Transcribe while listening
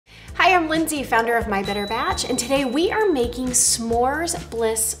Hi, I'm Lindsay, founder of My Better Batch, and today we are making S'mores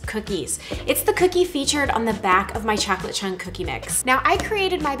Bliss Cookies. It's the cookie featured on the back of my chocolate chunk cookie mix. Now, I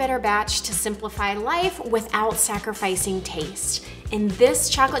created My Better Batch to simplify life without sacrificing taste. And this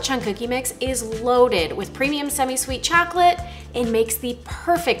chocolate chunk cookie mix is loaded with premium semi-sweet chocolate and makes the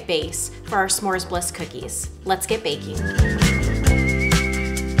perfect base for our S'mores Bliss cookies. Let's get baking.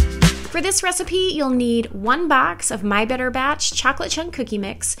 For this recipe, you'll need 1 box of My Better Batch chocolate chunk cookie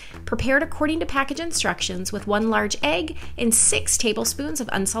mix, prepared according to package instructions with 1 large egg and 6 tablespoons of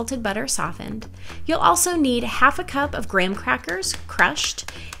unsalted butter softened. You'll also need half a cup of graham crackers, crushed,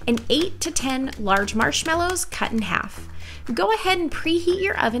 and 8 to 10 large marshmallows cut in half. Go ahead and preheat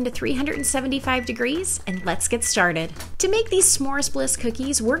your oven to 375 degrees and let's get started. To make these S'mores Bliss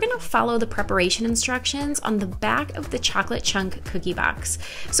cookies, we're gonna follow the preparation instructions on the back of the chocolate chunk cookie box.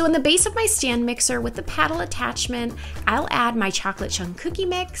 So in the base of my stand mixer with the paddle attachment, I'll add my chocolate chunk cookie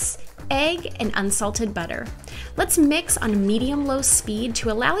mix, egg, and unsalted butter. Let's mix on medium-low speed to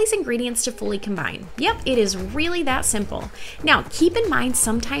allow these ingredients to fully combine. Yep, it is really that simple. Now, keep in mind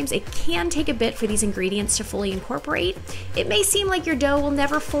sometimes it can take a bit for these ingredients to fully incorporate. It may seem like your dough will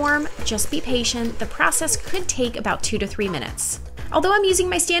never form. Just be patient. The process could take about 2 to 3 minutes. Although I'm using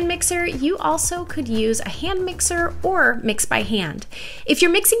my stand mixer, you also could use a hand mixer or mix by hand. If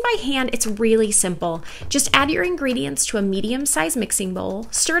you're mixing by hand, it's really simple. Just add your ingredients to a medium-sized mixing bowl,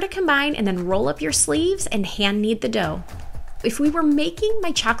 stir to combine, and then roll up your sleeves and hand knead the dough. If we were making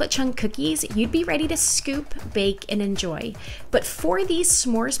my chocolate chunk cookies, you'd be ready to scoop, bake, and enjoy. But for these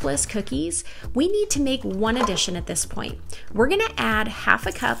S'mores Bliss cookies, we need to make one addition at this point. We're gonna add half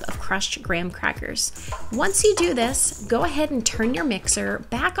a cup of crushed graham crackers. Once you do this, go ahead and turn your mixer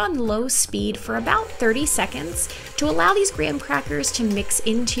back on low speed for about 30 seconds to allow these graham crackers to mix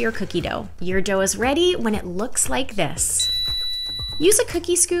into your cookie dough. Your dough is ready when it looks like this. Use a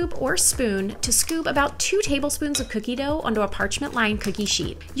cookie scoop or spoon to scoop about 2 tablespoons of cookie dough onto a parchment-lined cookie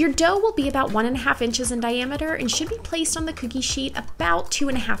sheet. Your dough will be about 1.5 inches in diameter and should be placed on the cookie sheet about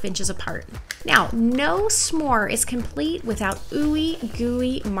 2.5 inches apart. Now, no s'more is complete without ooey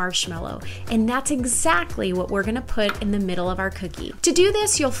gooey marshmallow, and that's exactly what we're gonna put in the middle of our cookie. To do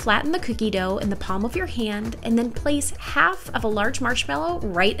this, you'll flatten the cookie dough in the palm of your hand and then place half of a large marshmallow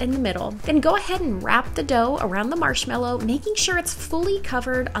right in the middle. Then go ahead and wrap the dough around the marshmallow, making sure it's fully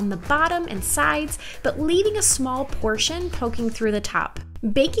covered on the bottom and sides, but leaving a small portion poking through the top.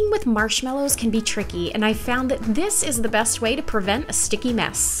 Baking with marshmallows can be tricky, and I found that this is the best way to prevent a sticky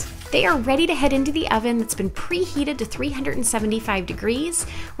mess. They are ready to head into the oven that's been preheated to 375 degrees.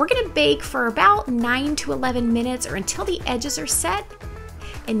 We're gonna bake for about 9 to 11 minutes or until the edges are set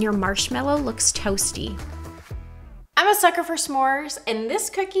and your marshmallow looks toasty. I'm a sucker for s'mores, and this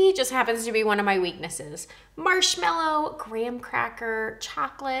cookie just happens to be one of my weaknesses. Marshmallow, graham cracker,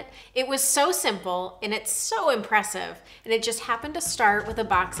 chocolate. It was so simple, and it's so impressive, and it just happened to start with a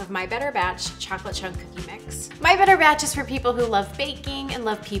box of My Better Batch chocolate chunk cookie mix. My Better Batch is for people who love baking and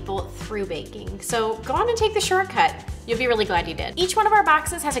love people through baking, so go on and take the shortcut. You'll be really glad you did. Each one of our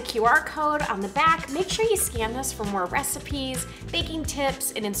boxes has a QR code on the back. Make sure you scan this for more recipes, baking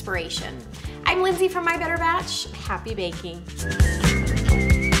tips, and inspiration. I'm Lindsay from My Better Batch. Happy baking.